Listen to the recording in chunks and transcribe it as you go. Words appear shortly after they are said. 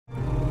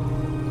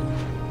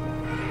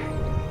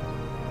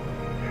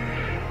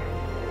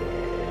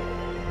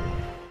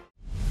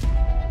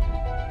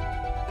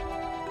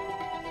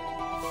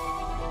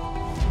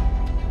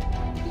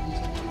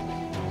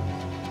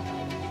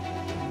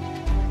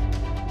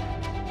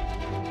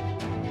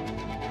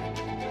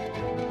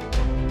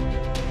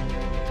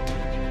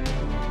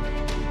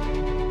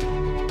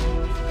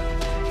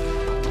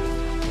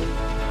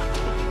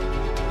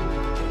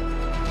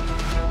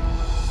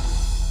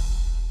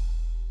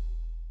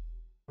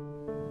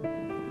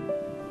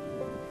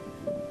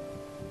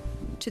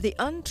To the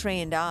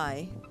untrained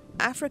eye,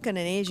 African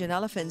and Asian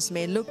elephants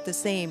may look the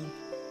same,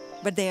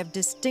 but they have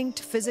distinct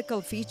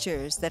physical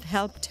features that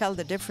help tell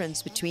the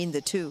difference between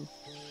the two.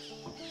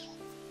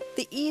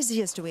 The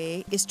easiest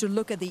way is to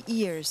look at the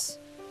ears.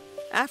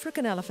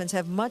 African elephants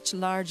have much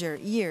larger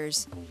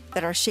ears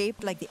that are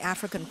shaped like the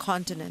African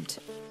continent.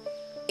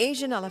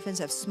 Asian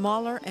elephants have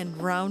smaller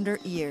and rounder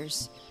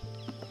ears.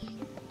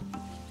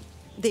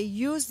 They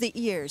use the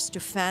ears to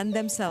fan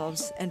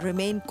themselves and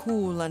remain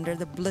cool under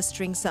the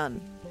blistering sun.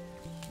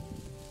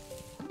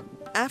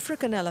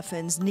 African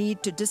elephants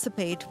need to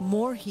dissipate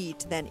more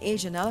heat than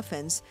Asian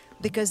elephants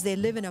because they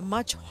live in a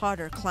much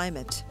hotter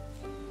climate.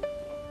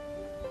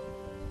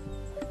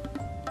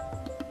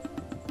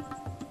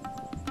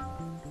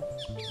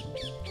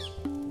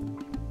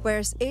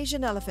 Whereas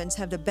Asian elephants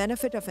have the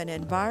benefit of an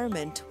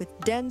environment with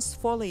dense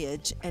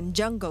foliage and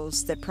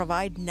jungles that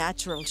provide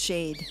natural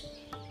shade.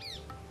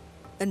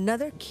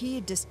 Another key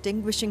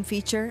distinguishing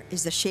feature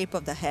is the shape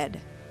of the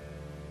head.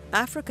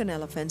 African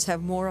elephants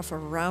have more of a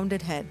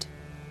rounded head.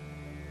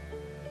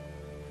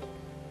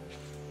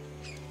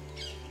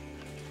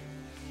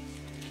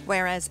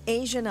 Whereas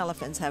Asian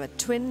elephants have a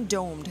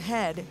twin-domed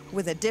head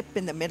with a dip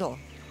in the middle.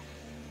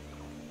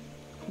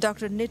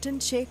 Dr. Nitin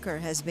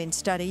Shekhar has been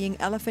studying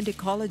elephant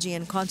ecology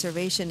and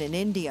conservation in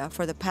India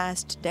for the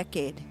past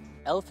decade.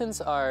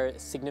 Elephants are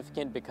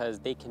significant because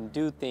they can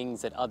do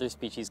things that other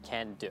species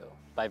can't do,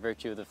 by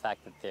virtue of the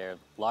fact that they're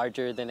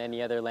larger than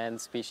any other land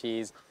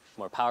species,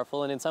 more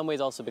powerful, and in some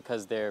ways also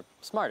because they're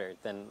smarter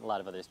than a lot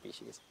of other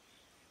species.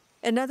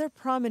 Another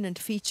prominent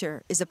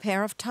feature is a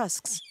pair of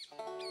tusks.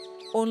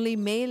 Only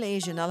male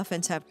Asian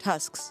elephants have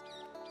tusks,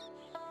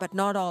 but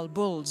not all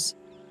bulls.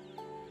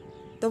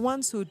 The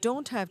ones who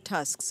don't have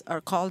tusks are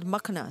called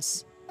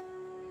makanas.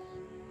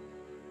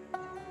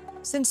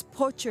 Since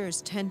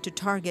poachers tend to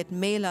target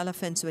male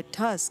elephants with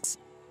tusks,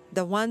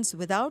 the ones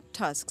without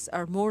tusks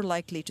are more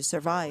likely to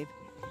survive.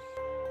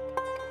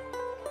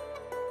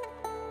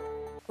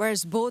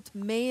 Whereas both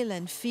male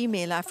and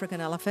female African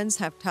elephants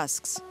have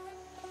tusks.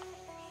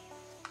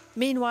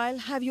 Meanwhile,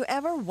 have you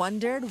ever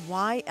wondered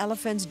why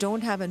elephants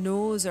don't have a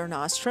nose or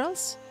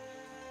nostrils?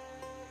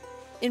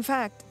 In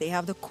fact, they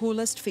have the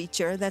coolest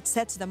feature that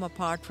sets them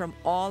apart from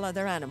all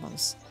other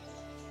animals.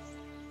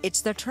 It's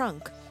their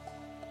trunk.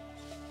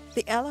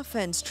 The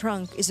elephant's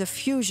trunk is a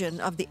fusion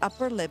of the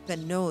upper lip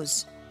and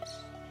nose.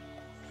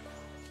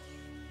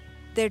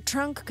 Their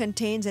trunk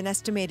contains an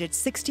estimated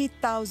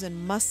 60,000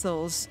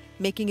 muscles,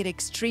 making it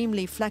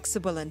extremely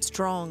flexible and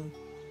strong.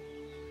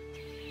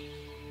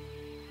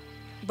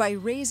 By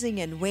raising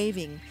and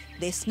waving,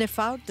 they sniff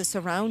out the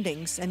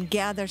surroundings and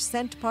gather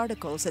scent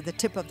particles at the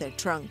tip of their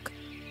trunk.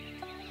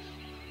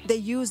 They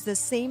use the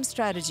same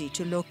strategy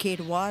to locate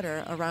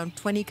water around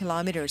 20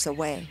 kilometers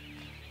away.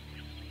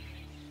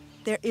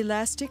 Their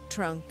elastic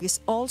trunk is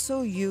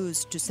also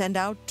used to send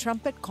out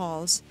trumpet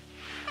calls,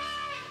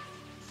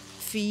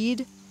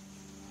 feed,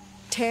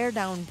 tear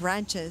down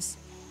branches,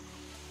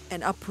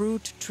 and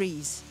uproot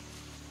trees.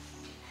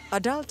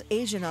 Adult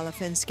Asian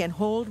elephants can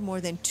hold more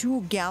than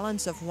 2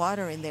 gallons of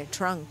water in their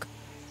trunk.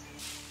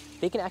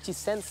 They can actually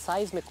sense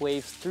seismic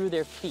waves through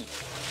their feet.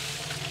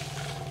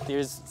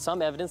 There's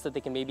some evidence that they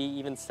can maybe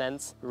even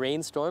sense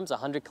rainstorms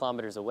 100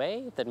 kilometers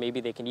away, that maybe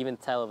they can even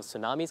tell if a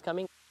tsunami is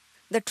coming.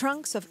 The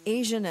trunks of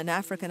Asian and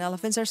African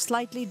elephants are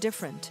slightly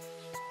different.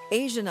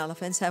 Asian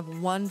elephants have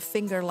 1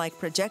 finger-like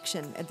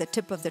projection at the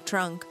tip of the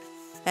trunk,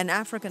 and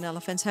African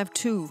elephants have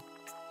 2.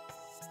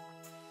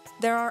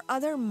 There are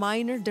other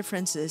minor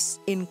differences,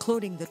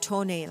 including the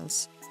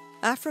toenails.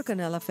 African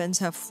elephants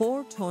have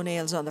 4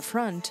 toenails on the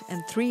front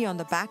and 3 on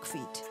the back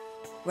feet,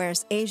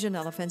 whereas Asian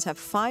elephants have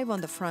 5 on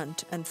the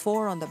front and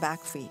 4 on the back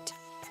feet.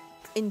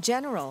 In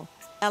general,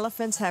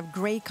 elephants have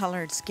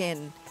gray-colored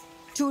skin,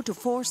 2 to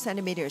 4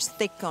 centimeters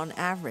thick on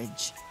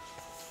average.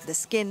 The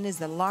skin is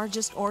the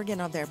largest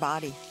organ of their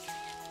body.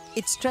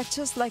 It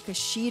stretches like a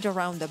sheet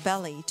around the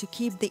belly to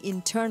keep the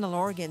internal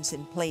organs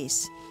in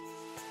place.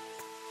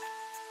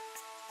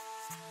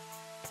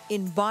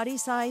 In body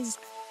size,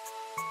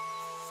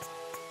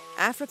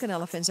 African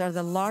elephants are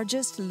the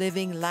largest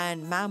living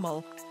land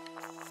mammal,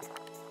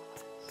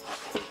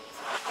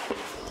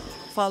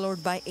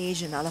 followed by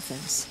Asian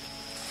elephants.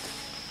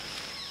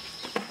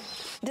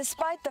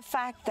 Despite the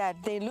fact that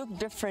they look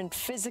different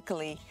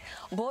physically,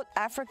 both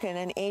African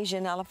and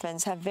Asian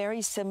elephants have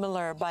very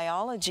similar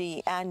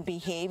biology and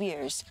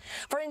behaviors.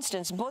 For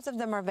instance, both of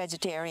them are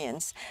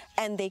vegetarians,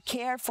 and they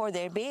care for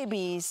their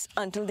babies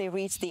until they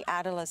reach the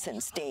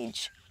adolescent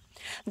stage.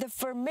 The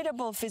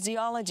formidable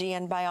physiology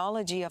and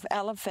biology of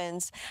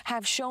elephants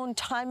have shown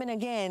time and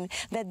again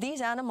that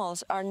these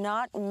animals are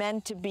not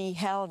meant to be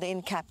held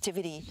in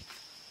captivity.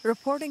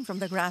 Reporting from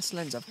the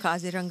grasslands of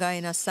Kaziranga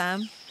in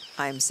Assam,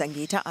 I'm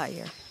Sangeeta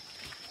Iyer.